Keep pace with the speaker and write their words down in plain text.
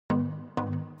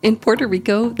In Puerto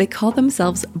Rico, they call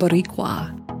themselves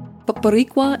Boricua. But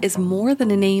Boricua is more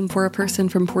than a name for a person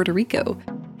from Puerto Rico.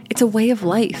 It's a way of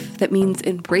life that means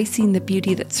embracing the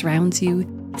beauty that surrounds you,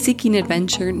 seeking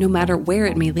adventure no matter where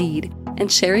it may lead,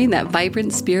 and sharing that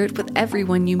vibrant spirit with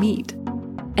everyone you meet.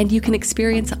 And you can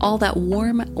experience all that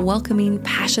warm, welcoming,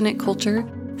 passionate culture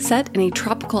set in a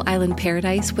tropical island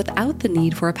paradise without the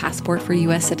need for a passport for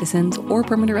U.S. citizens or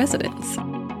permanent residents.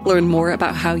 Learn more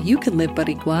about how you can live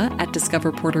Boricua at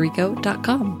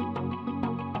discoverpuertorico.com.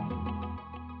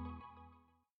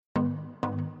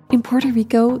 In Puerto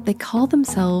Rico, they call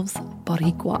themselves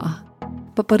Boricua.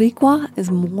 But Boricua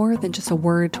is more than just a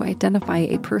word to identify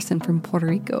a person from Puerto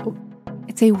Rico.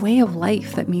 It's a way of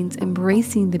life that means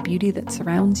embracing the beauty that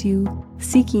surrounds you,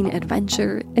 seeking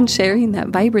adventure, and sharing that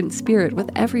vibrant spirit with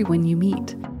everyone you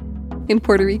meet. In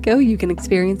Puerto Rico, you can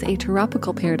experience a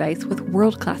tropical paradise with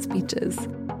world-class beaches.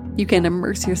 You can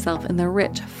immerse yourself in the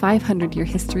rich 500-year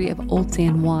history of Old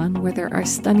San Juan, where there are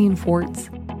stunning forts,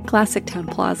 classic town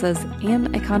plazas, and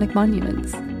iconic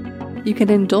monuments. You can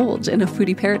indulge in a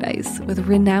foodie paradise with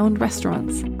renowned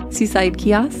restaurants, seaside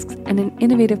kiosks, and an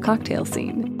innovative cocktail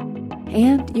scene.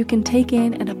 And you can take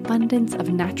in an abundance of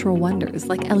natural wonders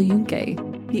like El Yunque,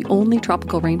 the only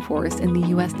tropical rainforest in the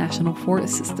U.S. National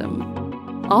Forest System,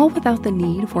 all without the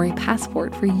need for a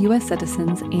passport for U.S.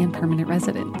 citizens and permanent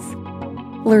residents.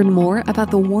 Learn more about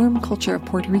the warm culture of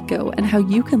Puerto Rico and how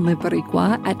you can live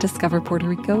Boricua at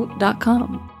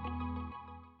discoverpuertorico.com.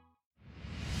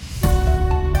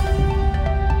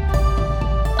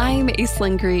 I'm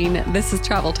Aislinn Green. This is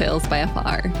Travel Tales by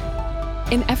Afar.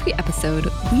 In every episode,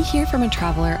 we hear from a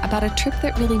traveler about a trip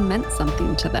that really meant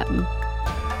something to them.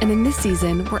 And in this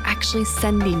season, we're actually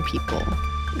sending people,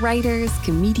 writers,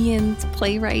 comedians,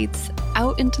 playwrights,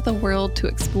 out into the world to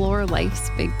explore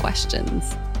life's big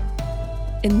questions.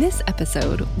 In this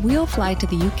episode, we'll fly to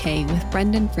the UK with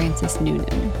Brendan Francis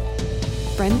Noonan.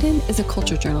 Brendan is a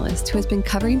culture journalist who has been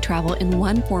covering travel in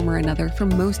one form or another for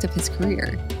most of his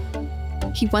career.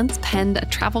 He once penned a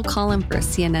travel column for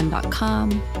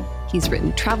CNN.com, he's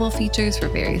written travel features for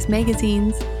various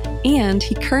magazines, and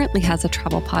he currently has a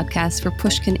travel podcast for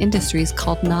Pushkin Industries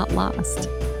called Not Lost.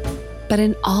 But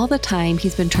in all the time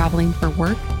he's been traveling for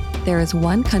work, there is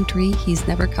one country he's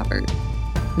never covered.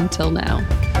 Until now.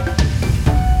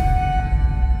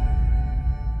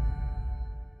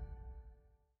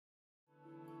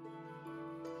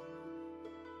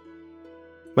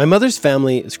 My mother's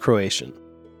family is Croatian.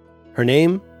 Her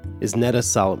name is Neda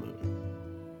Solomun.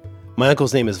 My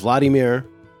uncle's name is Vladimir.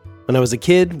 When I was a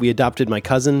kid, we adopted my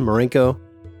cousin, Marinko,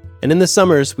 and in the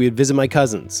summers, we would visit my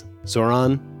cousins,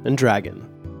 Zoran and Dragan,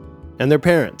 and their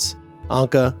parents,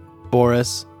 Anka,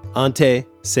 Boris, Ante,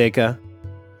 Seka.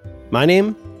 My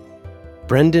name?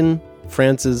 Brendan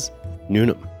Francis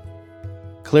Noonan.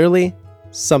 Clearly,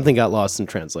 something got lost in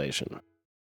translation.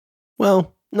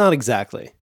 Well, not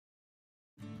exactly.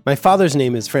 My father's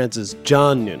name is Francis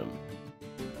John Noonan,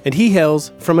 and he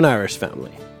hails from an Irish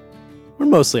family. We're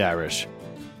mostly Irish,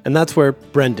 and that's where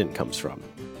Brendan comes from.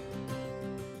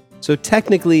 So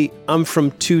technically, I'm from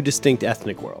two distinct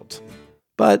ethnic worlds,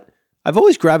 but I've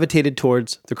always gravitated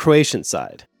towards the Croatian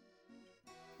side.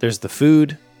 There's the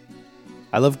food.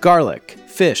 I love garlic,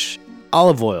 fish,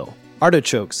 olive oil,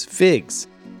 artichokes, figs.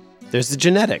 There's the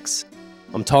genetics.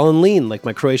 I'm tall and lean like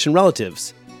my Croatian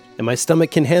relatives, and my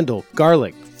stomach can handle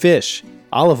garlic, fish,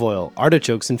 olive oil,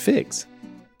 artichokes, and figs.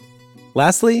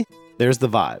 Lastly, there's the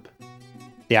vibe.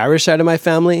 The Irish side of my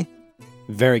family,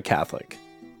 very Catholic.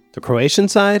 The Croatian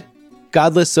side,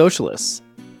 godless socialists.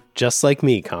 Just like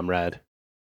me, comrade.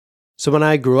 So when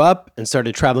I grew up and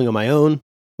started traveling on my own, it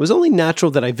was only natural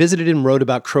that I visited and wrote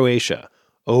about Croatia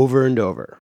over and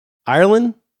over.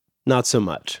 Ireland, not so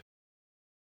much.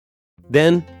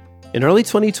 Then, in early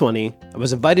 2020, I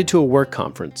was invited to a work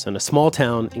conference in a small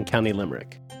town in County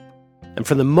Limerick. And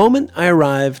from the moment I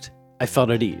arrived, I felt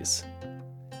at ease.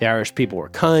 The Irish people were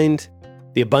kind,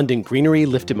 the abundant greenery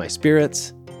lifted my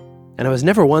spirits, and I was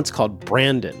never once called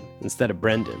Brandon instead of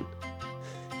Brendan.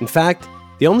 In fact,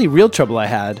 the only real trouble I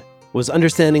had was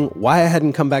understanding why I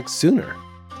hadn't come back sooner.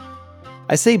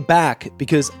 I say back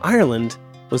because Ireland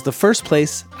was the first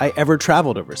place I ever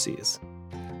traveled overseas.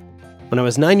 When I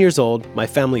was 9 years old, my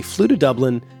family flew to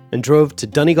Dublin and drove to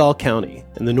Donegal County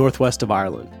in the northwest of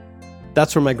Ireland.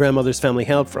 That's where my grandmother's family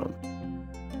hailed from.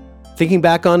 Thinking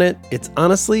back on it, it's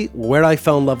honestly where I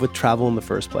fell in love with travel in the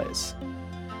first place.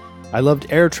 I loved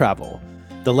air travel,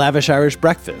 the lavish Irish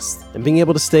breakfast, and being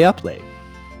able to stay up late.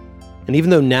 And even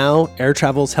though now air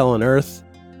travel's hell on earth,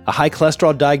 a high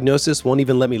cholesterol diagnosis won't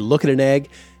even let me look at an egg,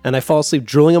 and I fall asleep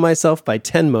drooling on myself by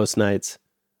 10 most nights,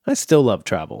 I still love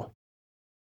travel.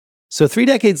 So 3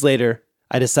 decades later,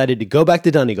 I decided to go back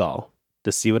to Donegal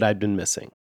to see what I'd been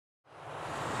missing.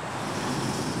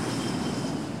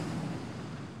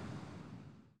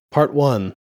 Part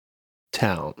 1.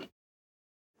 Town.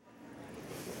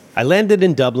 I landed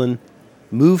in Dublin,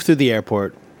 moved through the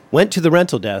airport, went to the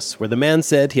rental desk where the man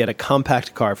said he had a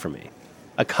compact car for me.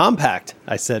 A compact,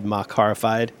 I said, mock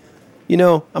horrified. You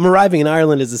know, I'm arriving in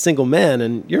Ireland as a single man,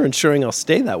 and you're ensuring I'll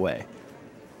stay that way.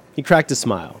 He cracked a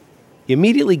smile. He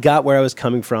immediately got where I was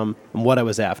coming from and what I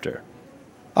was after.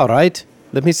 All right,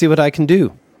 let me see what I can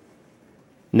do.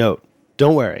 Note,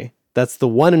 don't worry. That's the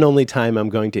one and only time I'm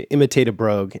going to imitate a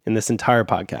brogue in this entire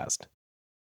podcast.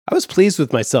 I was pleased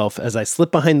with myself as I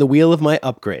slipped behind the wheel of my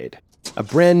upgrade, a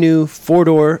brand new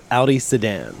 4-door Audi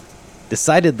sedan,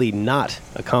 decidedly not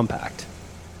a compact.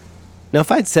 Now,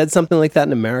 if I'd said something like that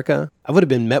in America, I would have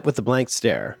been met with a blank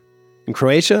stare. In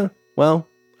Croatia, well,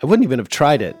 I wouldn't even have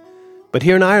tried it. But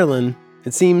here in Ireland,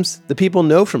 it seems the people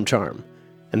know from charm,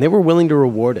 and they were willing to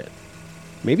reward it.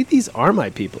 Maybe these are my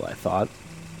people, I thought.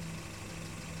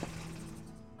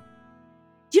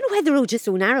 Do you know why the road is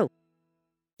so narrow?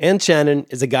 Anne Shannon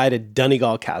is a guide at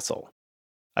Donegal Castle.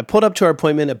 I pulled up to our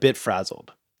appointment a bit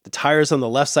frazzled. The tires on the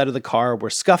left side of the car were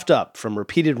scuffed up from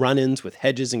repeated run-ins with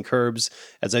hedges and curbs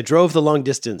as I drove the long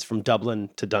distance from Dublin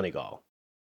to Donegal.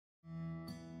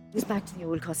 It goes back to the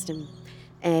old custom.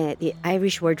 The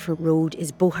Irish word for road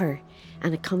is boher,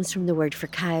 and it comes from the word for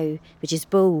cow, which is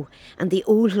bow. And the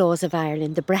old laws of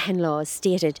Ireland, the Brehon laws,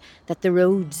 stated that the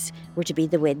roads were to be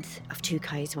the width of 2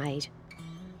 cows wide.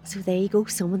 So there you go,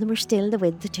 some of them are still the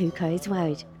width of 2 cows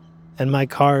wide. And my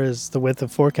car is the width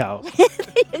of 4 cows. There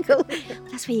you go.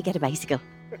 That's where you get a bicycle.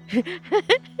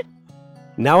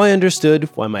 Now I understood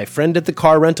why my friend at the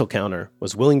car rental counter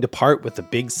was willing to part with the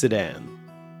big sedan.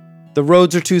 The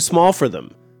roads are too small for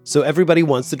them, so everybody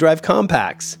wants to drive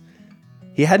compacts.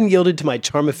 He hadn't yielded to my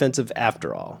charm offensive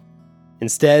after all.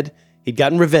 Instead, he'd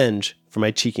gotten revenge for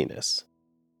my cheekiness.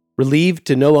 Relieved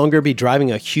to no longer be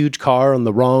driving a huge car on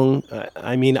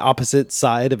the opposite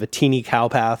side of a teeny cow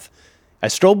path, I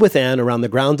strolled with Anne around the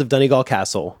grounds of Donegal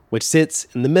Castle, which sits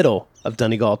in the middle of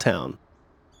Donegal town.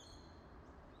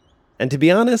 And to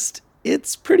be honest,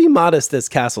 it's pretty modest as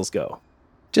castles go.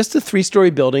 Just a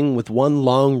 3-story building with one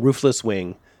long roofless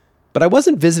wing, but I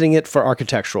wasn't visiting it for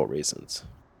architectural reasons.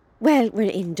 Well,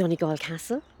 we're in Donegal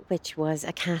Castle, which was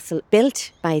a castle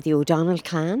built by the O'Donnell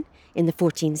clan in the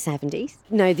 1470s.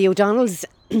 Now, the O'Donnells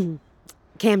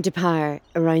came to power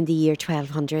around the year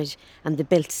 1200, and they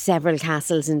built several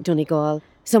castles in Donegal,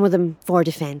 some of them for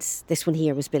defence. This one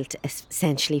here was built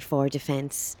essentially for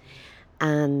defence.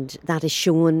 And that is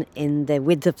shown in the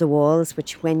width of the walls,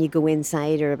 which when you go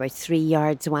inside are about 3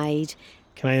 yards wide.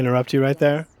 Can I interrupt you right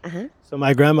there? Uh-huh. So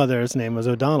my grandmother's name was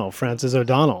O'Donnell, Frances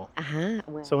O'Donnell. Uh-huh.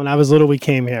 Well, So when I was little, we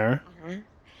came here. uh-huh.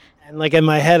 And like in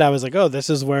my head, I was like, oh, this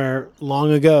is where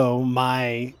long ago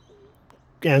my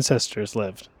ancestors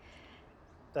lived.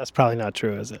 That's probably not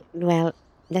true, is it? Well,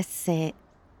 let's say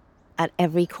at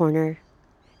every corner,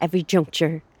 every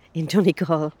juncture in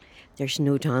Donegal, there's an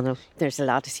O'Donnell. There's a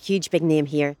lot. It's a huge big name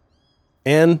here.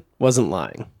 Anne wasn't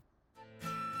lying.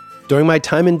 During my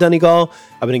time in Donegal,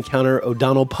 I would encounter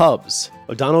O'Donnell pubs,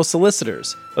 O'Donnell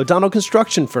solicitors, O'Donnell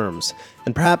construction firms,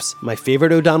 and perhaps my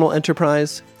favorite O'Donnell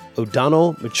enterprise,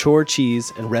 O'Donnell mature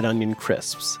cheese and red onion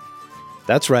crisps.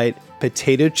 That's right,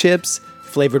 potato chips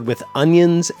flavored with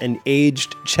onions and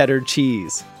aged cheddar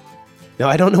cheese. Now,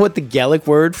 I don't know what the Gaelic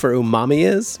word for umami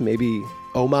is, maybe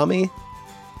omami,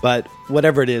 but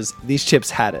whatever it is, these chips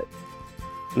had it.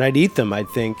 When I'd eat them, I'd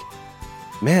think,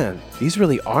 man, these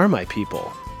really are my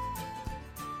people.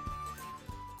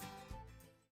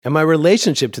 And my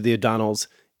relationship to the O'Donnells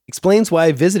explains why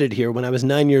I visited here when I was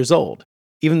 9 years old,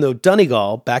 even though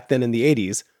Donegal, back then in the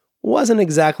 80s, wasn't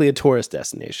exactly a tourist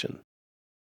destination.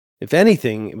 If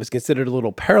anything, it was considered a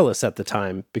little perilous at the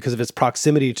time because of its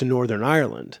proximity to Northern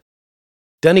Ireland.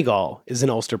 Donegal is in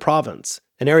Ulster Province,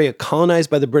 an area colonized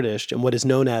by the British in what is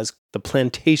known as the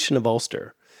Plantation of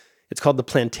Ulster. It's called the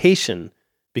Plantation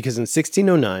because in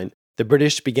 1609, the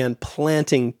British began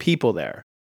planting people there,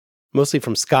 mostly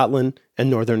from Scotland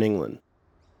and Northern England.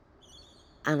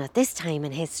 And at this time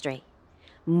in history,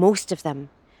 most of them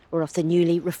were of the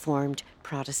newly reformed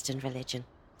Protestant religion.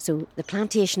 So the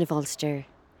Plantation of Ulster,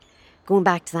 going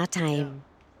back to that time,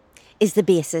 is the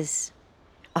basis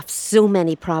of so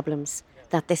many problems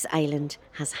that this island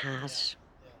has had.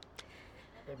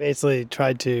 They basically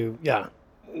tried to,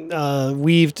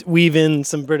 weave in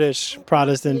some British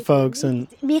Protestant folks and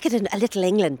Make it a little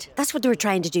England. That's what they were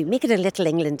trying to do, make it a little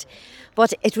England.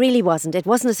 But it really wasn't. It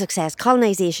wasn't a success.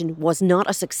 Colonisation was not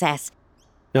a success.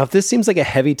 Now, if this seems like a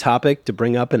heavy topic to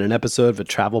bring up in an episode of a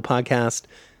travel podcast,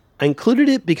 I included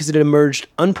it because it emerged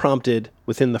unprompted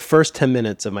within the first 10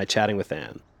 minutes of my chatting with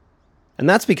Anne. And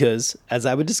that's because, as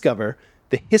I would discover,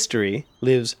 the history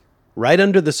lives right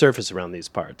under the surface around these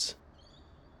parts.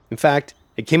 In fact,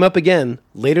 it came up again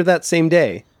later that same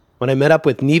day when I met up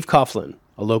with Niamh Coughlan,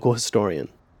 a local historian.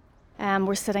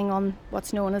 We're sitting on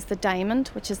what's known as the Diamond,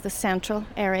 which is the central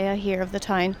area here of the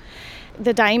town.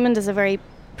 The Diamond is a very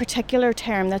particular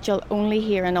term that you'll only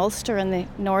hear in Ulster in the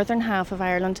northern half of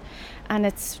Ireland, and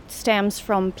it stems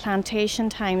from plantation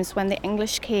times when the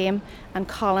English came and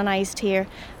colonised here,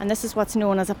 and this is what's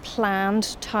known as a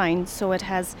planned town. So it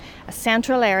has a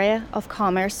central area of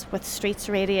commerce with streets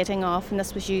radiating off, and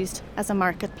this was used as a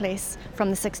marketplace from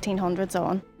the 1600s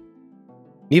on.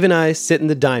 Niamh and I sit in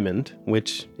the Diamond,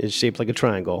 which is shaped like a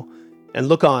triangle, and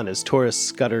look on as tourists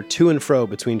scutter to and fro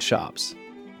between shops.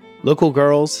 Local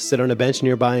girls sit on a bench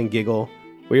nearby and giggle.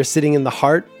 We are sitting in the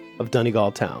heart of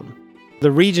Donegal town.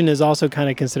 The region is also kind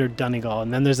of considered Donegal,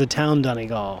 and then there's a town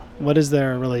Donegal. What is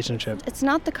their relationship? It's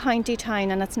not the county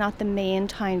town and it's not the main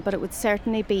town, but it would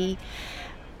certainly be,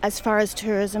 as far as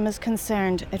tourism is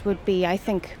concerned, it would be, I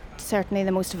think, certainly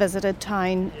the most visited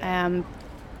town.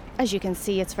 As you can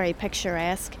see, it's very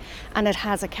picturesque, and it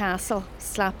has a castle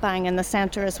slap bang in the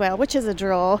centre as well, which is a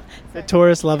draw. The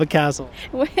tourists love a castle.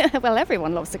 Well,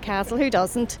 everyone loves a castle. Who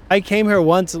doesn't? I came here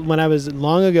once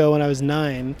long ago when I was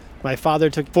 9. My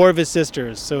father took 4 of his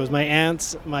sisters. So it was my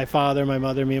aunts, my father, my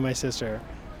mother, me, and my sister.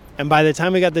 And by the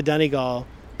time we got to Donegal,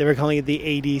 they were calling it the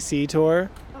ADC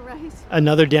tour. Oh, right.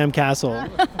 Another damn castle.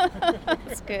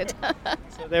 That's good.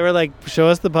 So they were like, show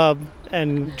us the pub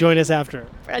and join us after.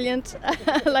 Brilliant.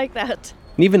 I like that.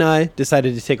 Niamh and I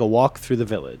decided to take a walk through the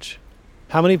village.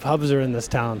 How many pubs are in this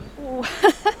town?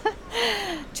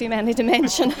 Too many to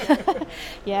mention.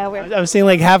 Yeah, I'm seeing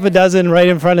like half a dozen right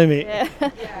in front of me. Yeah,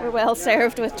 we're well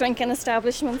served with drinking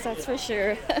establishments, that's for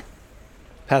sure.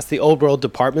 Past the Old World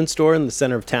department store in the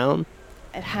center of town.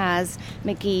 It has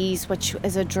McGee's, which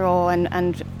is a draw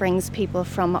and brings people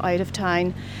from out of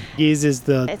town. McGee's is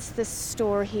It's this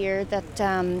store here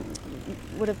that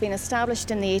would have been established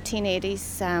in the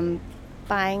 1880s,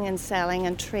 buying and selling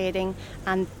and trading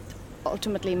and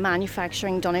ultimately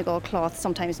manufacturing Donegal cloth,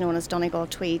 sometimes known as Donegal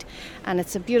tweed. And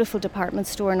it's a beautiful department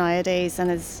store nowadays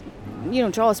and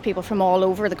draws people from all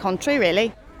over the country,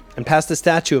 really. And past the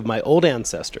statue of my old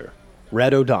ancestor,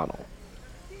 Red O'Donnell.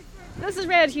 This is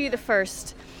Red Hugh I,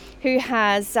 who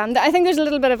has, I think there's a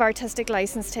little bit of artistic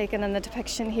license taken in the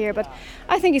depiction here, but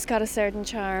I think he's got a certain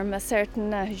charm, a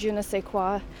certain je ne sais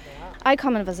quoi. I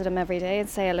come and visit him every day and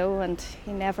say hello, and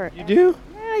he never... You do?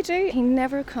 Yeah, I do. He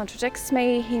never contradicts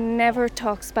me, he never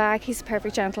talks back, he's a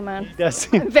perfect gentleman. Yes.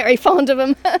 I'm very fond of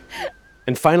him.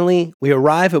 And finally, we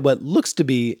arrive at what looks to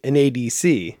be an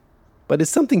ADC, but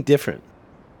it's something different.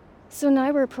 So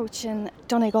now we're approaching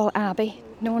Donegal Abbey,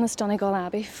 known as Donegal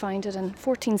Abbey, founded in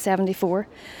 1474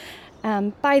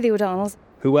 by the O'Donnells.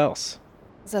 Who else?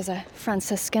 As a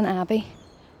Franciscan abbey.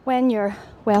 When you're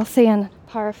wealthy and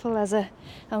powerful, as an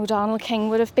O'Donnell king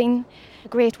would have been, a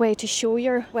great way to show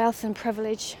your wealth and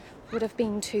privilege would have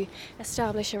been to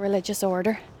establish a religious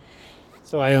order.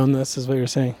 So I own this, is what you're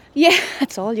saying? Yeah,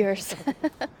 it's all yours.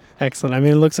 Excellent. I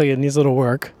mean, it looks like it needs a little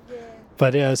work. Yeah.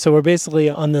 But so we're basically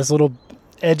on this little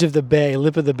edge of the bay,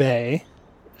 lip of the bay,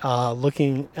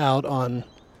 looking out on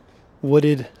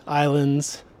wooded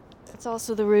islands. It's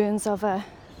also the ruins of a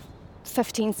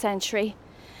 15th century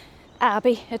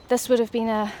abbey. This would have been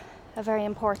a very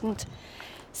important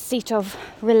seat of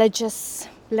religious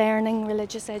learning,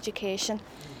 religious education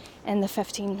in the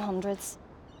 1500s.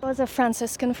 It was a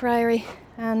Franciscan friary,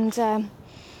 and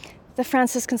the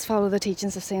Franciscans follow the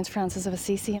teachings of St. Francis of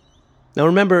Assisi. Now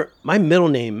remember, my middle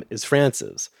name is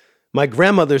Francis. My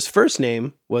grandmother's first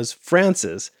name was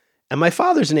Frances, and my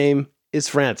father's name is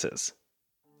Francis.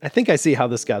 I think I see how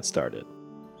this got started.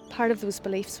 Part of those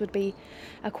beliefs would be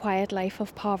a quiet life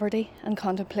of poverty and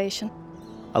contemplation.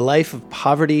 A life of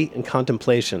poverty and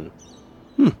contemplation.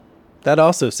 That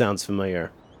also sounds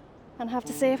familiar. And I have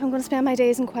to say, if I'm going to spend my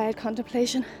days in quiet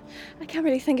contemplation, I can't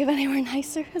really think of anywhere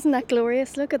nicer. Isn't that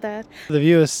glorious? Look at that. The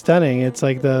view is stunning. It's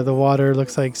like the water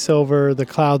looks like silver, the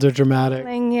clouds are dramatic.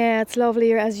 Yeah, it's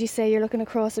lovely. As you say, you're looking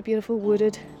across a beautiful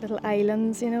wooded little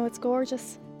islands. It's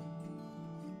gorgeous.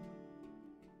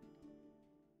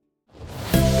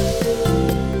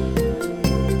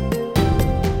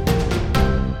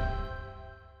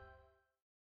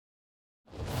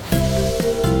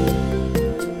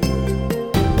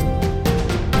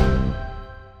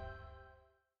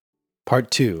 Part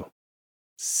 2.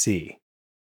 C.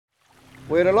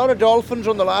 We had a lot of dolphins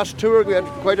on the last tour. We had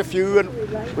quite a few, and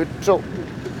so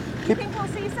Think we'll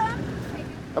see some?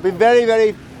 I've been very,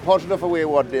 very positive away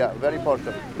one, yeah, very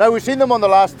positive. Now, we've seen them on the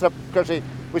last trip, Chrissy.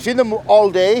 We've seen them all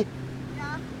day,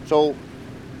 so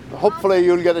hopefully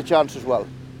you'll get a chance as well.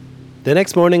 The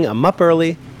next morning, I'm up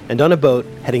early and on a boat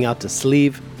heading out to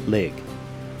Slieve League,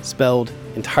 spelled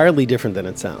entirely different than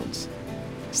it sounds.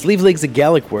 Slieve League's a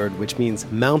Gaelic word which means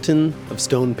mountain of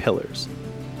stone pillars.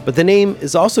 But the name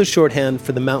is also shorthand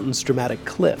for the mountain's dramatic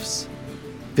cliffs.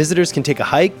 Visitors can take a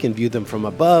hike and view them from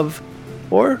above,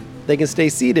 or they can stay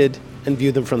seated and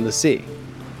view them from the sea.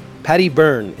 Paddy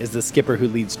Byrne is the skipper who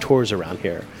leads tours around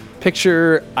here.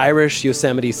 Picture Irish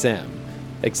Yosemite Sam,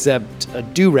 except a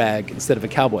do-rag instead of a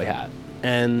cowboy hat,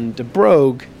 and a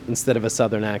brogue instead of a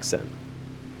southern accent.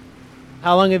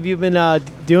 How long have you been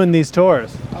doing these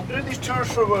tours? I've been doing these tours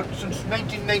since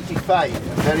 1995 in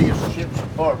various shapes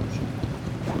and forms.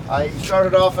 I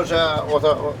started off as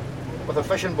with a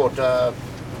fishing boat, a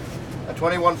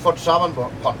 21-foot salmon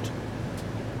punt.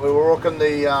 We were working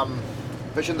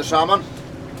fishing the salmon.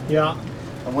 Yeah.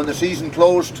 And when the season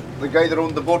closed, the guy that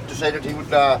owned the boat decided he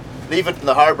would leave it in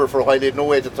the harbour for a while. He had no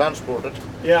way to transport it.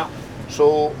 Yeah.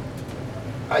 So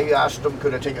I asked him,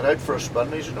 could I take it out for a spin?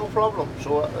 And he said, no problem.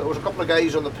 So there was a couple of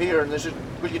guys on the pier and they said,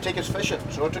 will you take us fishing?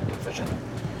 So I took them fishing.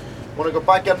 When I got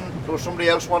back in, there was somebody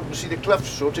else wanting to see the cliffs,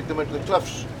 so I took them into the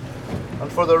cliffs.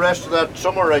 And for the rest of that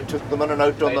summer, I took them in and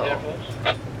out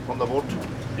on the boat.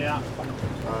 Yeah.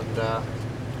 And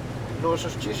it's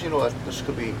just, geez, this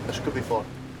could be fun.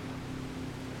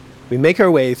 We make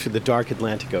our way through the dark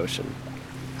Atlantic Ocean.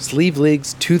 Slieve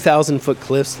League's 2,000-foot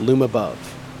cliffs loom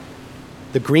above.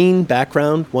 The green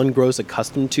background one grows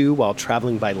accustomed to while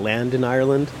traveling by land in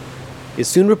Ireland is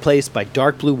soon replaced by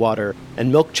dark blue water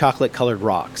and milk chocolate-colored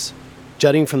rocks,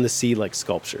 jutting from the sea like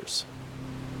sculptures.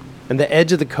 And the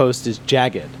edge of the coast is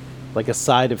jagged, like a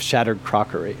side of shattered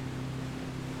crockery.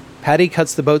 Paddy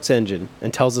cuts the boat's engine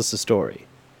and tells us a story,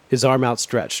 his arm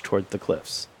outstretched toward the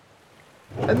cliffs.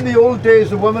 In the old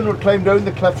days, the women would climb down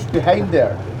the cliffs behind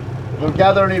there. They would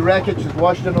gather any wreckage that's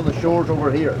washed in on the shores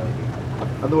over here,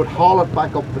 and they would haul it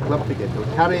back up the cliff again. They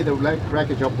would carry the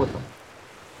wreckage up with them.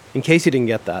 In case you didn't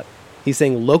get that, he's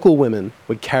saying local women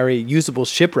would carry usable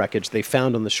ship wreckage they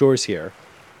found on the shores here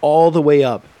all the way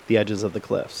up the edges of the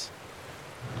cliffs.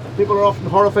 People are often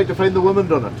horrified to find the women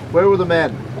done it. Where were the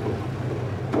men?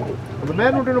 And the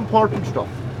men were doing important stuff.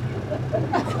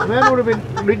 The men would have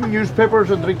been reading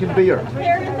newspapers and drinking beer.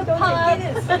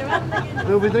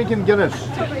 They'll be drinking Guinness.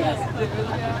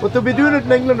 But they'll be doing it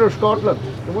in England or Scotland.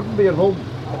 They wouldn't be at home.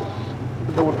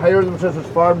 They would hire themselves as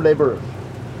farm labourers.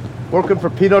 Working for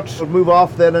peanuts, would move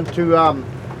off then into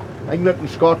England and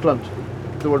Scotland.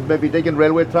 They were maybe digging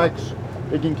railway tracks,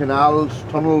 digging canals,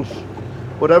 tunnels,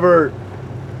 whatever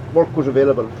work was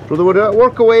available. So they would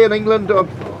work away in England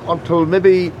until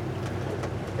maybe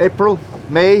April,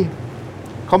 May,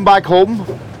 come back home,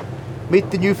 meet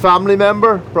the new family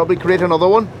member, probably create another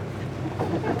one.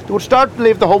 They would start to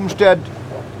leave the homestead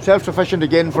self-sufficient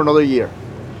again for another year.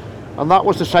 And that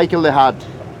was the cycle they had.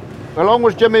 How long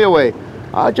was Jimmy away?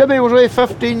 Jimmy was away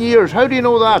 15 years. How do you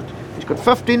know that? He's got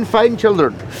 15 fine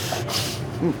children.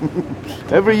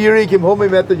 Every year he came home, he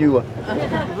met the new one.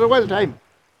 It was a wild time.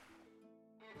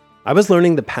 I was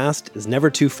learning the past is never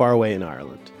too far away in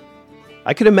Ireland.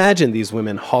 I could imagine these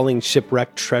women hauling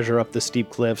shipwrecked treasure up the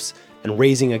steep cliffs and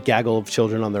raising a gaggle of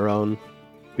children on their own,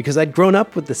 because I'd grown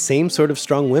up with the same sort of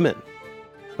strong women.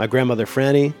 My grandmother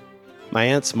Franny, my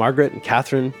aunts Margaret and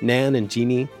Catherine, Nan and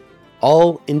Jeannie,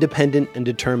 all independent and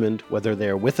determined whether they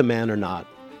are with a man or not,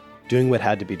 doing what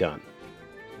had to be done.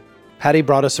 Paddy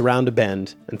brought us around a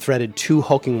bend and threaded 2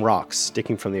 hulking rocks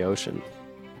sticking from the ocean.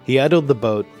 He idled the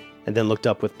boat and then looked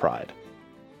up with pride.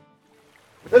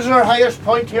 This is our highest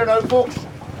point here now, folks.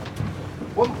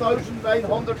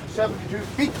 1,972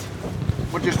 feet,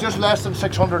 which is just less than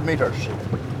 600 metres.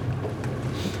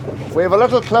 We have a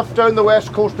little cliff down the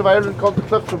west coast of Ireland called the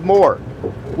Cliffs of Moher.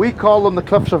 We call them the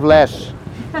Cliffs of Less,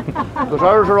 because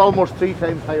ours are almost 3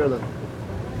 times higher than them.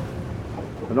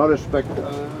 In other respect,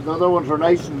 the other ones are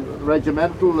nice and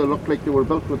regimental. They look like they were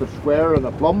built with a square and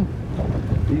a plumb.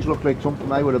 These look like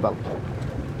something I would have built.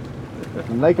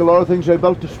 And like a lot of things I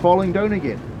built, it's falling down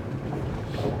again.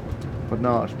 But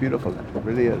no, it's beautiful. It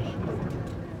really is.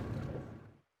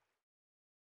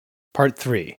 Part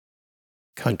 3.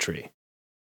 Country.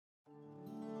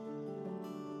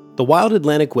 The Wild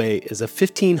Atlantic Way is a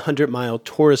 1,500-mile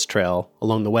tourist trail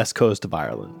along the west coast of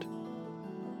Ireland.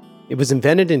 It was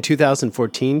invented in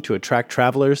 2014 to attract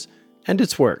travelers, and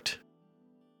it's worked.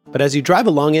 But as you drive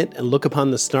along it and look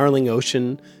upon the snarling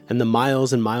ocean and the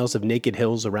miles and miles of naked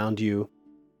hills around you,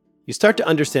 you start to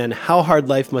understand how hard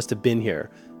life must have been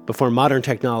here before modern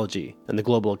technology and the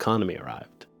global economy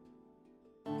arrived.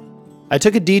 I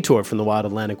took a detour from the Wild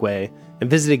Atlantic Way and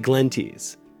visited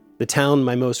Glentees, the town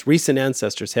my most recent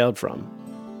ancestors hailed from.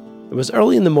 It was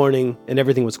early in the morning and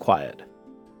everything was quiet.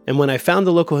 And when I found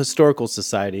the local historical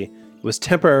society, it was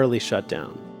temporarily shut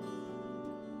down.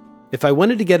 If I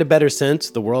wanted to get a better sense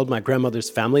of the world my grandmother's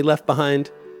family left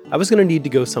behind, I was going to need to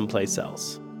go someplace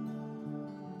else.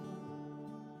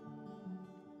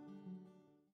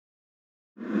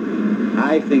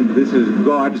 I think this is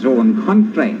God's own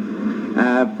country.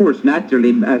 Of course,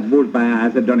 naturally,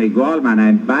 as a Donegal man,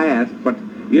 I'm biased, but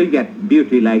you'll get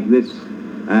beauty like this,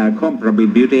 comparable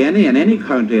beauty in any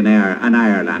county in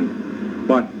Ireland.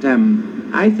 But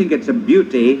I think it's a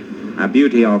beauty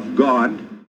of God.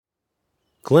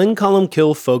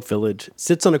 Glencolmcille Folk Village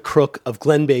sits on a crook of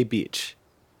Glen Bay Beach.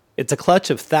 It's a clutch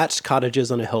of thatched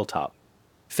cottages on a hilltop,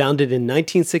 founded in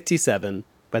 1967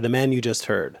 by the man you just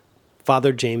heard,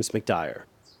 Father James McDyer.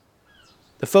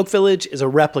 The folk village is a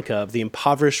replica of the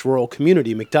impoverished rural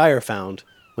community McDyer found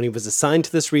when he was assigned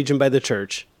to this region by the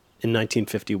church in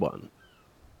 1951.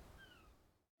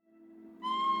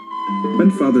 When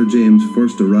Father James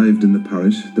first arrived in the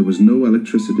parish, there was no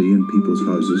electricity in people's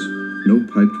houses, no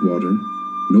piped water,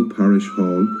 no parish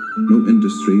hall, no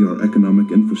industry or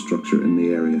economic infrastructure in the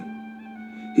area.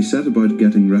 He set about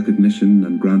getting recognition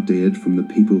and grant aid from the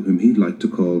people whom he'd like to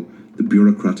call the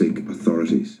bureaucratic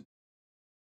authorities.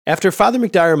 After Father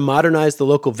McDyer modernized the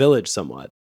local village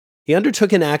somewhat, he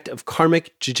undertook an act of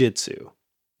karmic jiu-jitsu.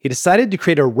 He decided to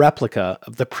create a replica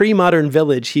of the pre-modern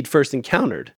village he'd first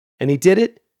encountered, and he did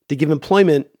it to give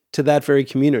employment to that very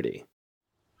community.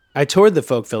 I toured the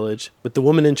folk village with the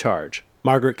woman in charge,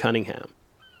 Margaret Cunningham.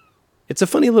 It's a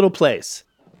funny little place.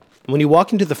 When you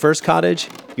walk into the first cottage,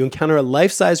 you encounter a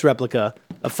life-size replica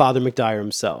of Father McDyer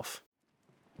himself.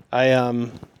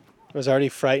 I was already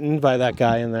frightened by that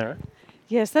guy in there.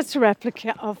 Yes, that's a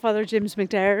replica of Father James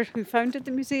McDyer, who founded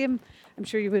the museum. I'm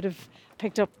sure you would have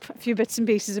picked up a few bits and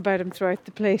pieces about him throughout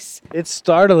the place. It's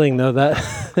startling, though. That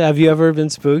have you ever been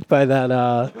spooked by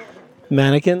that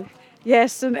mannequin?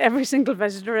 Yes, and every single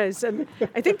visitor is. And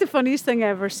I think the funniest thing I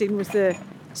ever seen was the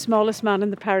smallest man in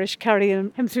the parish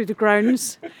carrying him through the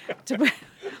grounds. We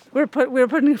were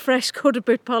putting a fresh coat of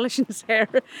boot polish in his hair,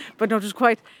 but no,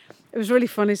 it was really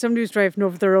funny. Somebody was driving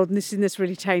over the road and they seen this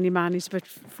really tiny man. He's about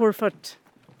 4 foot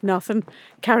nothing,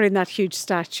 carrying that huge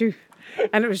statue.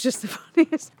 And it was just the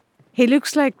funniest. He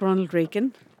looks like Ronald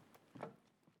Reagan.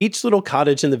 Each little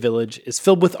cottage in the village is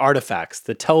filled with artifacts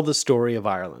that tell the story of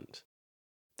Ireland.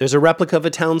 There's a replica of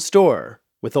a town store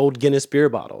with old Guinness beer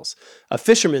bottles, a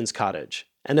fisherman's cottage,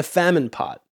 and a famine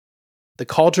pot, the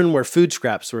cauldron where food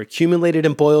scraps were accumulated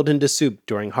and boiled into soup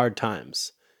during hard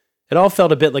times. It all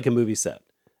felt a bit like a movie set,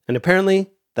 and apparently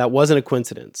that wasn't a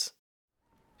coincidence.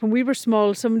 When we were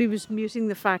small, somebody was musing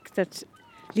the fact that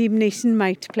Liam Neeson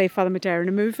might play Father McDyer in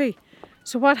a movie.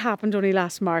 So what happened only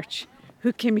last March?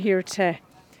 Who came here to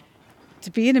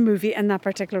be in a movie in that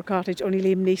particular cottage? Only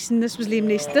Liam Neeson. This was Liam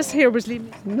Neeson. This here was Liam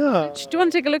Neeson. No. Do you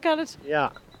want to take a look at it? Yeah.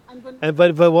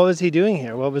 But what was he doing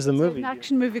here? What was the movie? An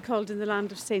action movie called In the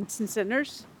Land of Saints and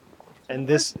Sinners. And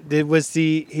he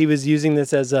was using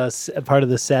this as a part of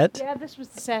the set? Yeah, this was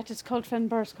the set. It's called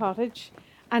Finbarr's Cottage.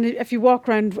 And if you walk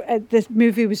around, the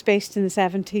movie was based in the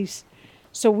 70s.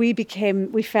 So we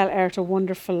fell heir to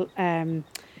wonderful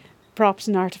props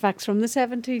and artefacts from the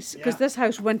 70s. Because this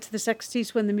house went to the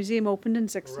 60s when the museum opened in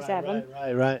 67.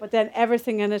 Right. But then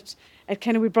everything in it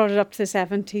we brought it up to the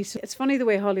 70s. It's funny the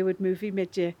way Hollywood movie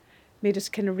made us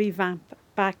kind of revamp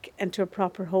back into a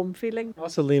proper home feeling.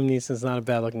 Also, Liam Neeson's not a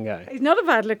bad looking guy. He's not a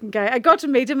bad looking guy. I got to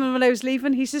meet him, and when I was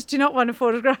leaving, he says, "Do you not want a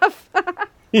photograph?"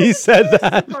 He said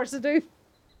that. Of course I do.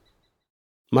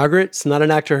 Margaret's not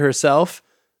an actor herself,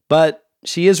 but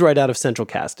she is right out of Central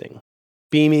Casting.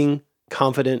 Beaming,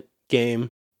 confident, game.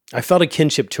 I felt a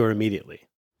kinship to her immediately.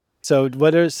 So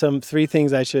what are some 3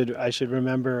 things I should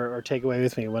remember or take away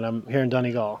with me when I'm here in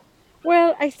Donegal?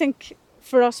 Well, I think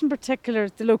for us in particular,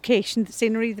 the location, the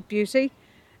scenery, the beauty,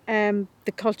 the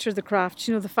culture, the crafts,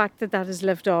 the fact that has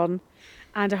lived on.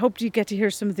 And I hope you get to hear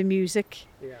some of the music.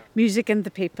 Yeah. Music and the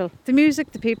people. The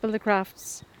music, the people, the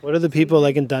crafts. What are the people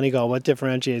like in Donegal? What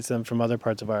differentiates them from other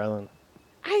parts of Ireland?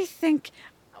 I think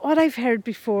what I've heard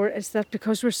before is that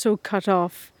because we're so cut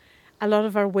off, a lot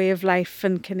of our way of life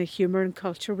and kind of humour and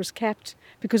culture was kept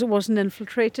because it wasn't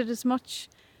infiltrated as much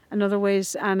in other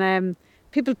ways. And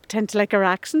people tend to like our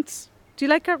accents. Do you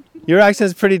like our... Your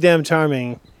accent's pretty damn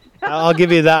charming. I'll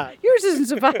give you that. Yours isn't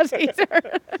so bad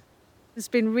either. It's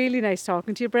been really nice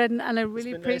talking to you, Brendan, and I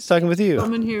really appreciate nice talking with you.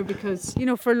 Coming here because,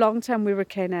 for a long time we were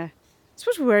kind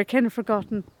of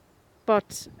forgotten,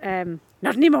 but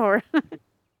not anymore.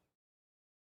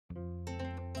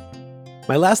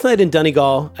 My last night in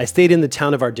Donegal, I stayed in the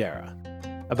town of Ardara,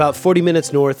 about 40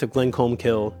 minutes north of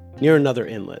Glencombe, near another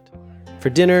inlet. For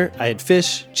dinner, I had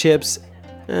fish, chips,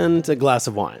 and a glass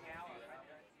of wine.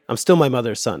 I'm still my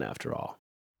mother's son, after all.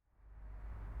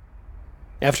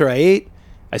 After I ate,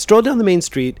 I strolled down the main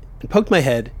street and poked my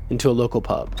head into a local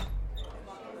pub.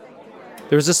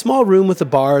 There was a small room with a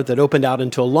bar that opened out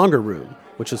into a longer room,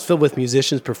 which was filled with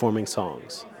musicians performing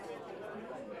songs.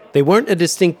 They weren't a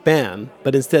distinct band,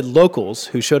 but instead locals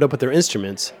who showed up with their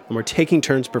instruments and were taking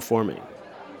turns performing.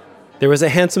 There was a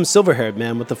handsome silver-haired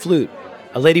man with a flute,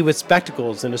 a lady with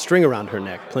spectacles and a string around her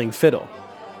neck playing fiddle.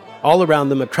 All around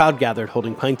them, a crowd gathered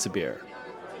holding pints of beer.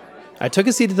 I took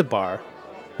a seat at the bar,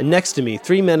 and next to me,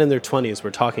 3 men in their 20s were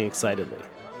talking excitedly.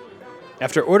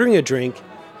 After ordering a drink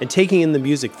and taking in the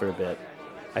music for a bit,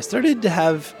 I started to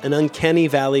have an uncanny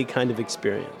valley kind of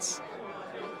experience.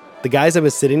 The guys I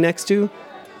was sitting next to,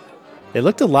 they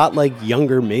looked a lot like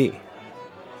younger me.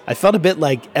 I felt a bit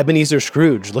like Ebenezer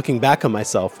Scrooge looking back on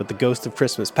myself with the ghost of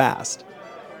Christmas past.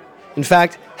 In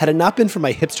fact, had it not been for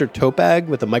my hipster tote bag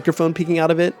with a microphone peeking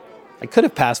out of it, I could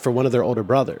have passed for one of their older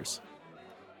brothers.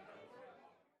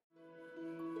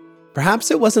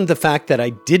 Perhaps it wasn't the fact that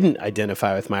I didn't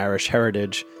identify with my Irish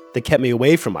heritage that kept me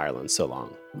away from Ireland so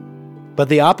long, but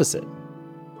the opposite.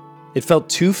 It felt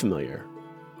too familiar.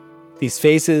 These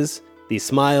faces, these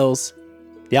smiles,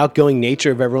 the outgoing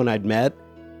nature of everyone I'd met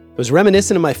was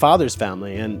reminiscent of my father's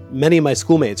family and many of my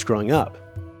schoolmates growing up.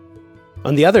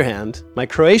 On the other hand, my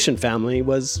Croatian family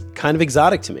was kind of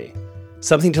exotic to me,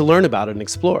 something to learn about and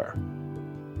explore.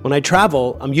 When I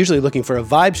travel, I'm usually looking for a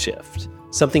vibe shift,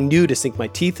 something new to sink my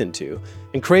teeth into,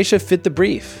 and Croatia fit the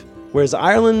brief, whereas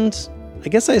Ireland, I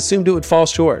guess I assumed it would fall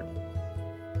short.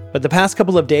 But the past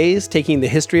couple of days, taking the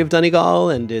history of Donegal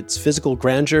and its physical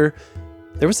grandeur,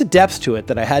 there was a depth to it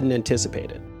that I hadn't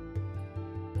anticipated.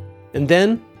 And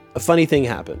then, a funny thing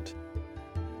happened.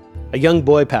 A young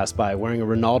boy passed by wearing a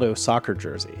Ronaldo soccer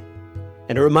jersey,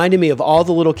 and it reminded me of all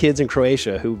the little kids in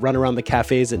Croatia who run around the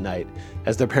cafes at night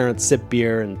as their parents sip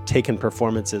beer and take in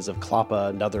performances of klapa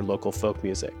and other local folk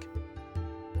music.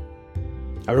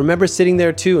 I remember sitting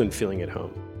there too and feeling at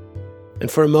home. And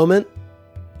for a moment,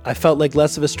 I felt like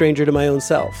less of a stranger to my own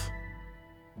self.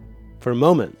 For a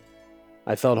moment,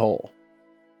 I felt whole.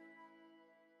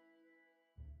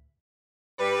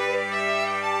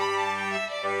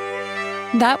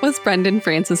 That was Brendan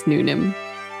Francis Noonan.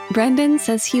 Brendan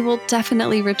says he will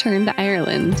definitely return to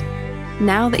Ireland.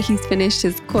 Now that he's finished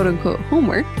his quote-unquote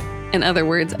homework, in other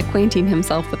words, acquainting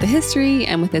himself with the history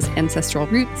and with his ancestral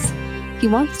roots, he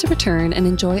wants to return and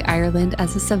enjoy Ireland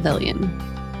as a civilian.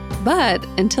 But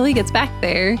until he gets back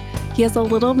there, he has a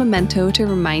little memento to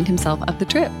remind himself of the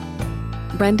trip.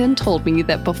 Brendan told me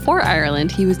that before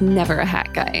Ireland, he was never a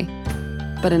hat guy.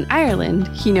 But in Ireland,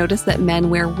 he noticed that men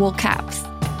wear wool caps,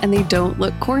 and they don't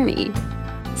look corny.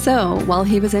 So, while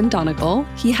he was in Donegal,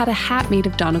 he had a hat made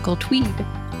of Donegal tweed.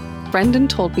 Brendan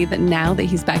told me that now that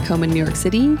he's back home in New York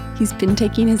City, he's been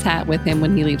taking his hat with him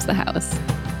when he leaves the house.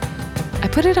 I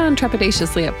put it on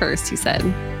trepidatiously at first, he said,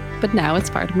 but now it's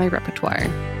part of my repertoire.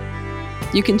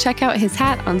 You can check out his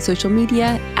hat on social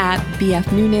media at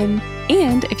BF Noonan,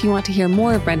 and if you want to hear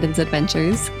more of Brendan's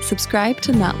adventures, subscribe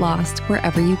to Not Lost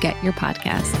wherever you get your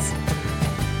podcasts.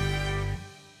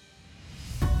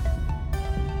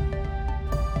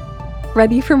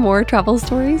 Ready for more travel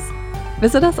stories?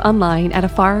 Visit us online at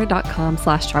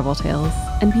afar.com/traveltales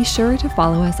and be sure to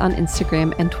follow us on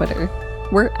Instagram and Twitter.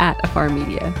 We're at Afar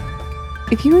Media.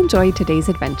 If you enjoyed today's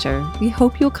adventure, we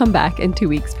hope you'll come back in 2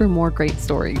 weeks for more great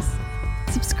stories.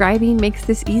 Subscribing makes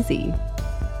this easy.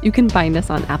 You can find us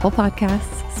on Apple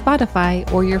Podcasts, Spotify,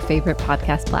 or your favorite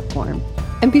podcast platform.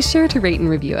 And be sure to rate and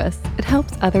review us. It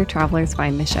helps other travelers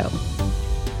find the show.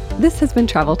 This has been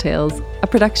Travel Tales, a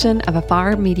production of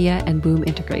Afar Media and Boom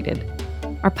Integrated.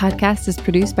 Our podcast is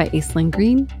produced by Aislinn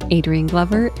Green, Adrian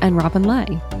Glover, and Robin Lai.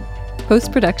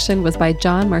 Post-production was by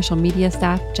John Marshall Media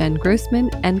staff Jen Grossman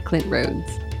and Clint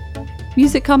Rhodes.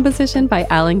 Music composition by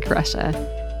Alan Karesha.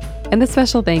 And a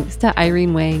special thanks to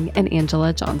Irene Wang and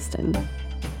Angela Johnston.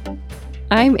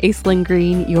 I'm Aislinn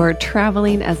Green, your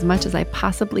traveling as much as I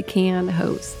possibly can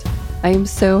host. I am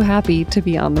so happy to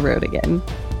be on the road again.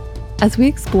 As we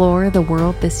explore the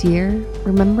world this year,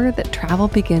 remember that travel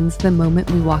begins the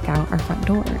moment we walk out our front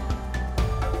door.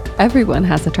 Everyone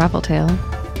has a travel tale.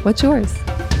 What's yours?